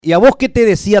¿Y a vos qué te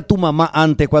decía tu mamá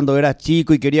antes cuando eras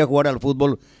chico y querías jugar al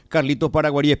fútbol, Carlitos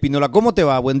Paraguarí Espinola? ¿Cómo te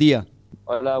va? Buen día.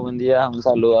 Hola, buen día, un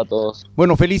saludo a todos.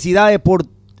 Bueno, felicidades por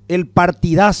el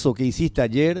partidazo que hiciste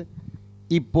ayer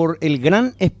y por el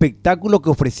gran espectáculo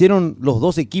que ofrecieron los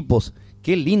dos equipos.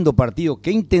 Qué lindo partido, qué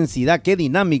intensidad, qué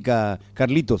dinámica,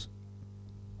 Carlitos.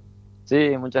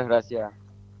 Sí, muchas gracias.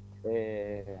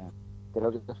 Eh,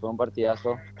 Creo que fue un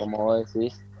partidazo, como vos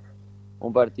decís,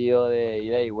 un partido de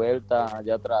ida y vuelta,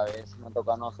 ya otra vez nos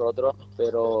toca a nosotros,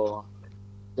 pero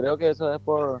creo que eso es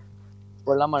por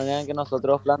la manera en que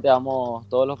nosotros planteamos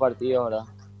todos los partidos, ¿verdad?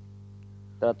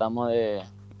 Tratamos de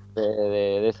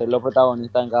ser los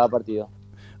protagonistas en cada partido.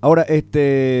 Ahora,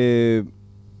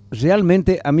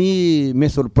 realmente a mí me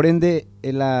sorprende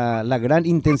la gran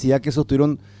intensidad que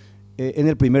sostuvieron en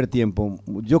el primer tiempo.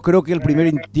 Yo creo que el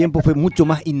primer tiempo fue mucho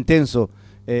más intenso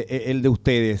el de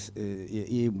ustedes.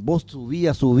 Y vos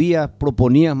subías,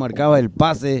 proponías, marcabas el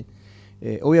pase.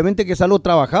 Obviamente que es algo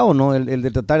trabajado, ¿no? El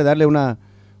de tratar de darle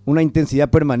una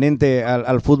intensidad permanente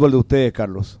al fútbol de ustedes,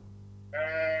 Carlos.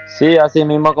 Sí, así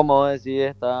mismo como vos decís,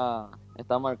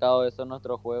 está marcado eso en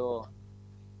nuestro juego.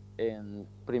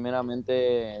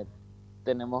 Primeramente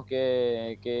tenemos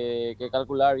que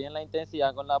calcular bien la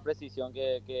intensidad con la precisión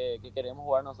que queremos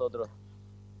jugar nosotros.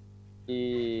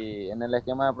 Y en el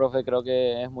esquema de profe creo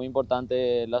que es muy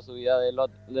importante la subida de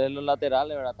los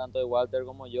laterales, ¿verdad? Tanto de Walter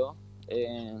como yo.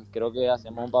 Creo que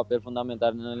hacemos un papel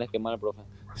fundamental en el esquema del profe.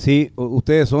 Sí,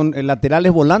 ustedes son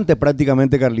laterales volantes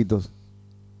prácticamente, Carlitos.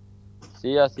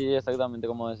 Sí, así exactamente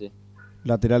como decís.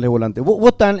 Laterales volantes. Vos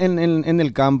están en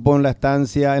el campo, en la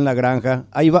estancia, en la granja.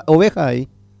 ¿Hay ovejas ahí?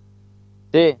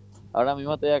 Sí, ahora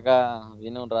mismo estoy acá,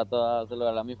 vine un rato a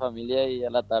saludar a mi familia y a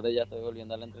la tarde ya estoy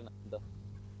volviendo al entrenamiento.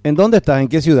 ¿En dónde estás? ¿En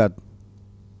qué ciudad?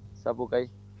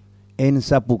 Zapucay. En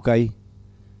Zapucay.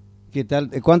 ¿Qué tal?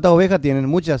 ¿Cuántas ovejas tienen?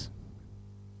 ¿Muchas?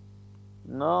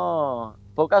 No,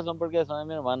 pocas son porque son de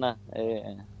mi hermana.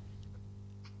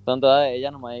 Son todas de ella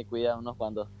nomás y cuida unos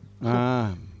cuantos.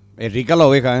 Ah, es rica la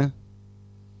oveja, ¿eh?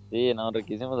 Sí, no,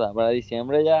 riquísimo. O sea, para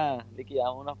diciembre ya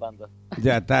liquidamos unos cuantos.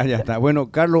 Ya está, ya está.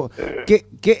 Bueno, Carlos,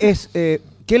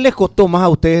 ¿qué les costó más a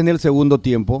ustedes en el segundo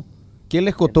tiempo? ¿Qué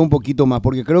les costó un poquito más?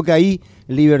 Porque creo que ahí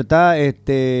Libertad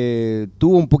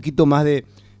tuvo un poquito más de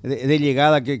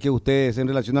llegada que ustedes en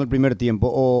relación al primer tiempo,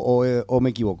 o me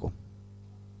equivoco.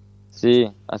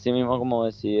 Sí, así mismo como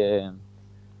decía,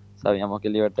 sabíamos que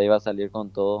Libertad iba a salir con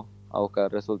todo a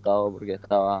buscar resultados porque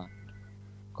estaba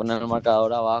con el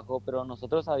marcador abajo, pero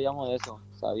nosotros sabíamos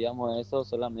eso,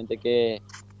 solamente que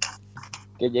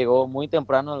llegó muy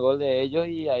temprano el gol de ellos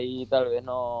y ahí tal vez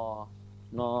no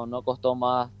costó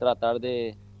más tratar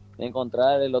de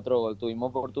encontrar el otro gol. Tuvimos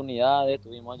oportunidades,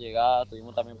 tuvimos llegadas,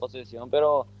 tuvimos también posesión,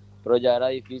 pero ya era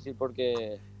difícil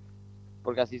porque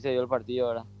así se dio el partido,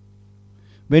 ¿verdad?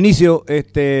 Benicio,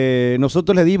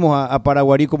 nosotros le dimos a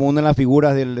Paraguarí como una de las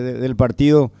figuras del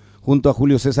partido junto a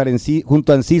Julio César,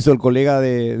 junto a Enciso, el colega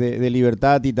de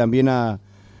Libertad, y también a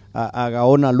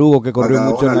Gaona Lugo, que corrió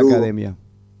mucho en la academia.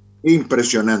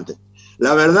 Impresionante.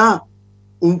 La verdad,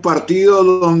 un partido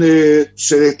donde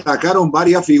se destacaron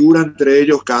varias figuras, entre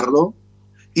ellos Carlos,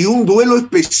 y un duelo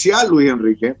especial, Luis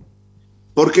Enrique,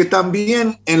 porque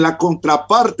también en la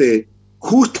contraparte,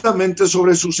 justamente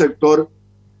sobre su sector,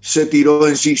 se tiró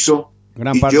Enciso,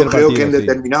 y yo creo que en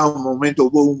determinados momentos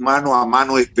hubo un mano a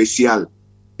mano especial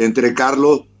entre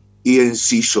Carlos y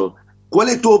Enciso. ¿Cuál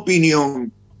es tu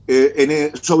opinión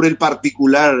sobre el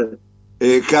particular,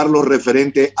 Carlos,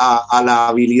 referente a la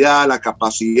habilidad, a la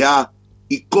capacidad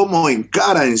y cómo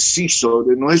encara Enciso?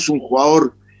 No es un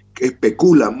jugador que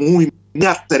especula, muy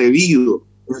atrevido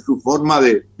en su forma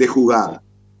de jugar.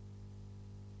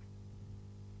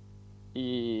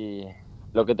 Y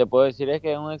lo que te puedo decir es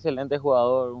que es un excelente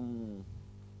jugador,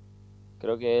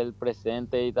 creo que es el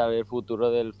presente y tal vez el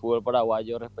futuro del fútbol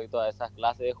paraguayo respecto a esas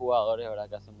clases de jugadores, ¿verdad?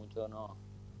 Que hace mucho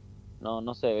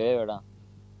no se ve, ¿verdad?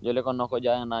 Yo le conozco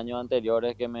ya en años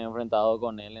anteriores que me he enfrentado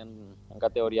con él en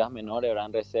categorías menores, ¿verdad?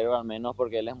 En reserva al menos,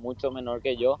 porque él es mucho menor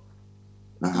que yo.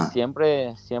 Ajá. Y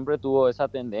siempre tuvo esa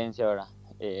tendencia, ¿verdad?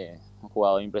 Un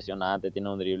jugador impresionante, tiene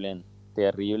un drible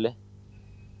terrible.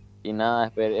 Y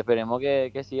nada, esperemos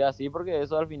que siga así porque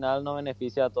eso al final nos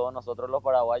beneficia a todos nosotros los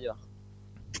paraguayos.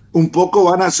 Un poco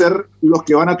van a ser los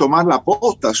que van a tomar la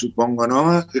posta, supongo,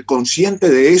 ¿no? Consciente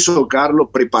de eso, Carlos,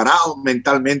 preparado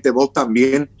mentalmente vos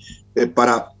también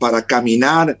para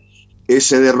caminar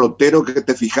ese derrotero que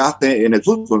te fijaste en el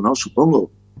fútbol, ¿no?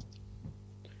 Supongo.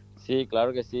 Sí,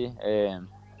 claro que sí.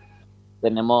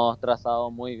 Tenemos trazado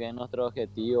muy bien nuestro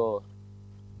objetivo.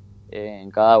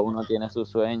 Cada uno tiene su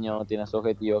sueño, tiene su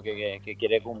objetivo que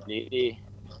quiere cumplir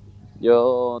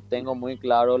yo tengo muy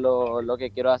claro lo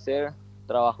que quiero hacer,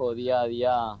 trabajo día a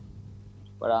día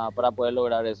para poder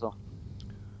lograr eso.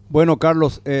 Bueno,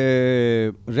 Carlos,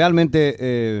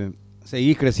 realmente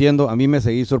seguís creciendo, a mí me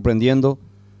seguís sorprendiendo,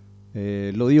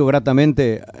 lo digo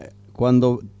gratamente,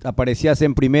 cuando aparecías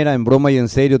en Primera, en broma y en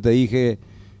serio, te dije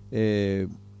que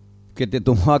te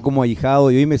tomaba como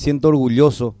ahijado y hoy me siento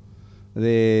orgulloso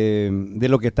de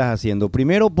lo que estás haciendo.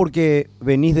 Primero porque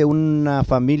venís de una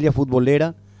familia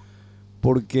futbolera,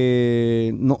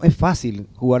 porque no es fácil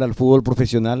jugar al fútbol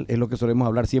profesional, es lo que solemos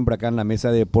hablar siempre acá en la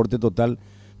mesa de Deporte Total.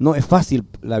 No es fácil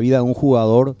la vida de un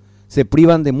jugador, se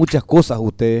privan de muchas cosas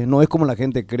ustedes, no es como la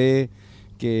gente cree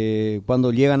que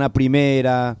cuando llegan a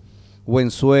Primera,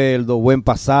 buen sueldo, buen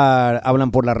pasar,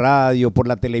 hablan por la radio, por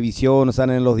la televisión,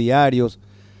 salen en los diarios.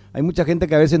 Hay mucha gente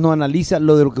que a veces no analiza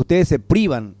lo de lo que ustedes se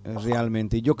privan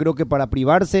realmente. Y yo creo que para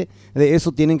privarse de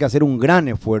eso tienen que hacer un gran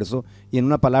esfuerzo y, en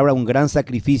una palabra, un gran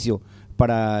sacrificio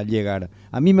para llegar.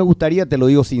 A mí me gustaría, te lo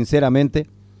digo sinceramente,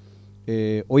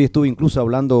 hoy estuve incluso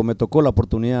hablando, me tocó la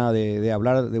oportunidad de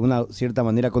hablar de una cierta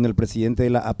manera con el presidente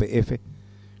de la APF,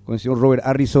 con el señor Robert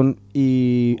Harrison,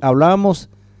 y hablábamos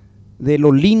de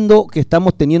lo lindo que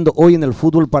estamos teniendo hoy en el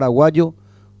fútbol paraguayo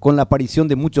con la aparición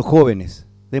de muchos jóvenes,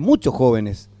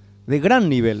 de gran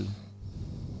nivel,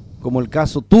 como el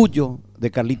caso tuyo, de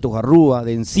Carlitos Arrúa,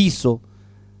 de Enciso,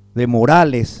 de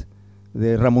Morales,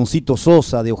 de Ramoncito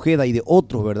Sosa, de Ojeda y de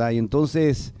otros, ¿verdad? Y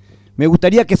entonces me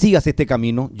gustaría que sigas este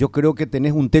camino. Yo creo que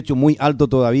tenés un techo muy alto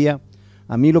todavía.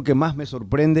 A mí lo que más me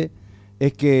sorprende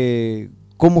es que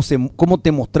cómo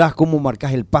te mostrás, cómo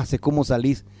marcás el pase, cómo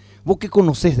salís. Vos que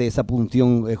conocés de esa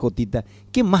función, Jotita,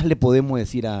 ¿qué más le podemos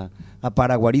decir a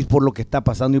Paraguarís por lo que está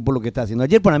pasando y por lo que está haciendo?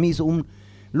 Ayer para mí hizo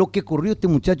lo que corrió este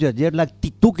muchacho ayer, la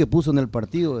actitud que puso en el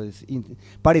partido.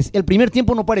 El primer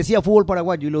tiempo no parecía fútbol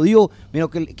paraguayo, y lo digo, mira,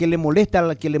 que le molesta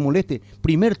a que le moleste.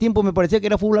 Primer tiempo me parecía que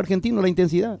era fútbol argentino, la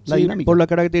intensidad, la dinámica. Por la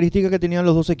característica que tenían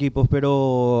los dos equipos,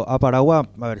 pero a Paraguay,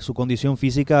 a ver, su condición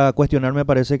física, cuestionar me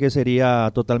parece que sería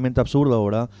totalmente absurdo,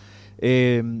 ¿verdad?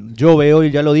 Yo veo,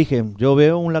 y ya lo dije, yo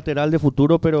veo un lateral de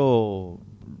futuro, pero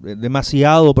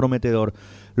demasiado prometedor.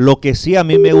 Lo que sí a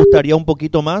mí me gustaría un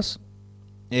poquito más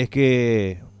es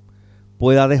que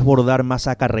pueda desbordar más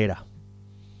a carrera.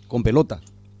 Con pelota.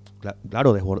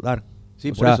 Claro, desbordar.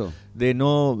 Sí, por eso.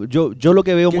 Yo lo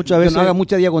que veo muchas veces... ¿Que no haga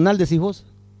mucha diagonal, decís vos?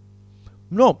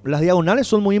 No, las diagonales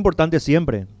son muy importantes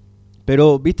siempre.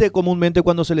 Pero, viste, comúnmente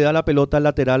cuando se le da la pelota al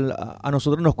lateral, a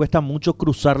nosotros nos cuesta mucho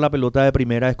cruzar la pelota de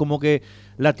primera. Es como que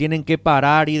la tienen que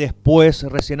parar y después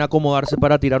recién acomodarse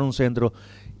para tirar un centro.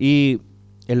 Y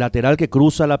el lateral que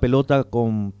cruza la pelota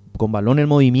con balón en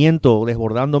movimiento,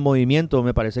 desbordando en movimiento,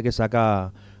 me parece que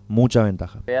saca mucha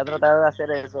ventaja. Voy a tratar de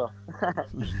hacer eso.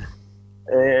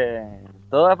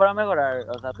 Todo es para mejorar,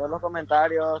 o sea, todos los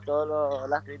comentarios, todas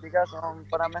las críticas son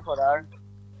para mejorar.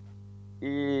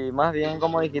 Y más bien,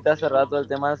 como dijiste hace rato, el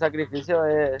tema del sacrificio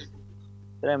es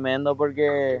tremendo,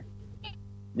 porque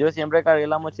yo siempre cargué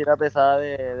la mochila pesada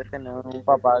de tener un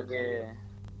papá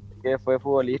que fue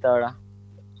futbolista, ¿verdad?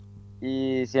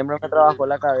 Y siempre me trabajó en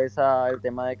la cabeza el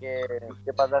tema de que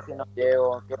qué pasa si no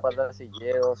llego, qué pasa si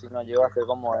llego, si no llego a ser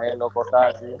como él o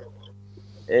cosas así.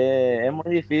 Es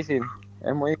muy difícil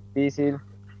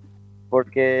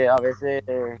porque a veces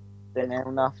tenés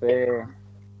una fe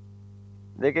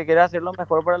de que quieres hacer lo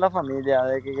mejor para la familia,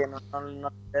 de que no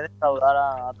quieres defraudar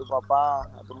a tu papá,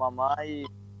 a tu mamá, y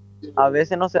a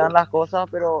veces no se dan las cosas,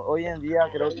 pero hoy en día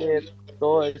creo que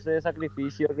todo ese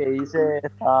sacrificio que hice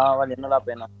está valiendo la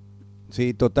pena.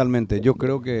 Sí, totalmente. Yo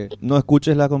creo que... No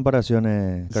escuches las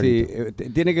comparaciones, Carlito. Sí,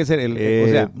 tiene que ser o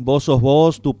sea, vos sos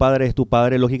vos, tu padre es tu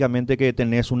padre. Lógicamente que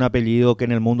tenés un apellido que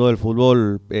en el mundo del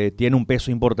fútbol tiene un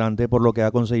peso importante por lo que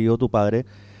ha conseguido tu padre.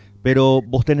 Pero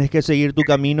vos tenés que seguir tu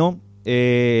camino,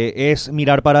 es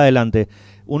mirar para adelante.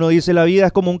 Uno dice, la vida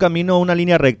es como un camino, una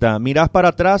línea recta. Mirás para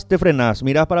atrás, te frenás.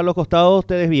 Mirás para los costados,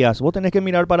 te desvías. Vos tenés que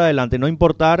mirar para adelante, no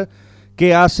importar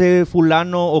qué hace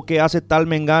fulano o qué hace tal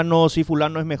mengano, si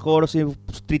fulano es mejor, si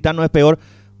tritano es peor.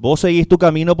 Vos seguís tu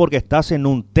camino porque estás en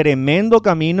un tremendo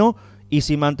camino, y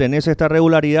si mantenés esta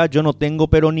regularidad, yo no tengo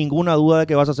pero ninguna duda de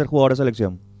que vas a ser jugador de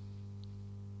selección.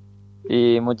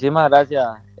 Y muchísimas gracias.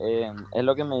 Es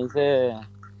lo que me dice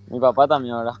mi papá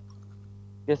también, ¿verdad?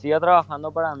 Que siga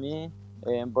trabajando para mí,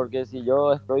 porque si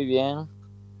yo estoy bien,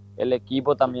 el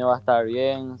equipo también va a estar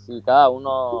bien. Si cada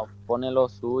uno pone lo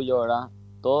suyo, ¿verdad?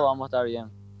 Todos vamos a estar bien.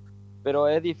 Pero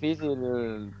es difícil,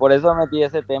 por eso metí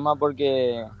ese tema,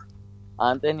 porque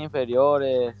antes en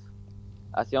inferiores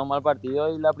hacía un mal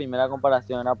partido y la primera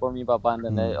comparación era por mi papá,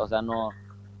 ¿entendés? O sea, no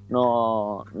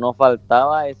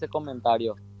faltaba ese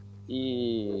comentario.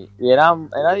 y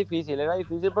era difícil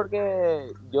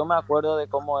porque yo me acuerdo de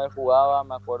cómo él jugaba,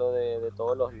 me acuerdo de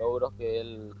todos los logros que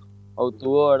él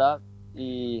obtuvo, ¿verdad?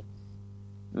 Y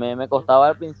me costaba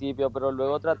al principio, pero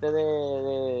luego traté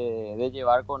de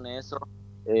llevar con eso,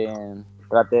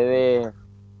 traté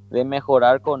de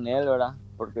mejorar con él, ¿verdad?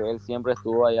 Porque él siempre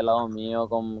estuvo ahí al lado mío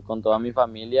con toda mi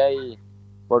familia y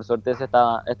por suerte se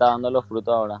está dando los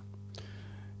frutos ahora.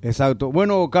 Exacto.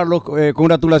 Bueno, Carlos,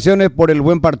 congratulaciones por el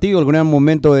buen partido, el gran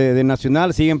momento de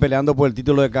Nacional. Siguen peleando por el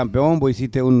título de campeón. Vos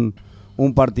hiciste un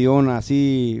partidón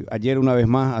así ayer una vez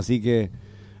más, así que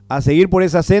a seguir por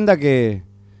esa senda que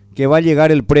va a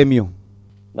llegar el premio.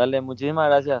 Dale, muchísimas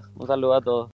gracias. Un saludo a todos.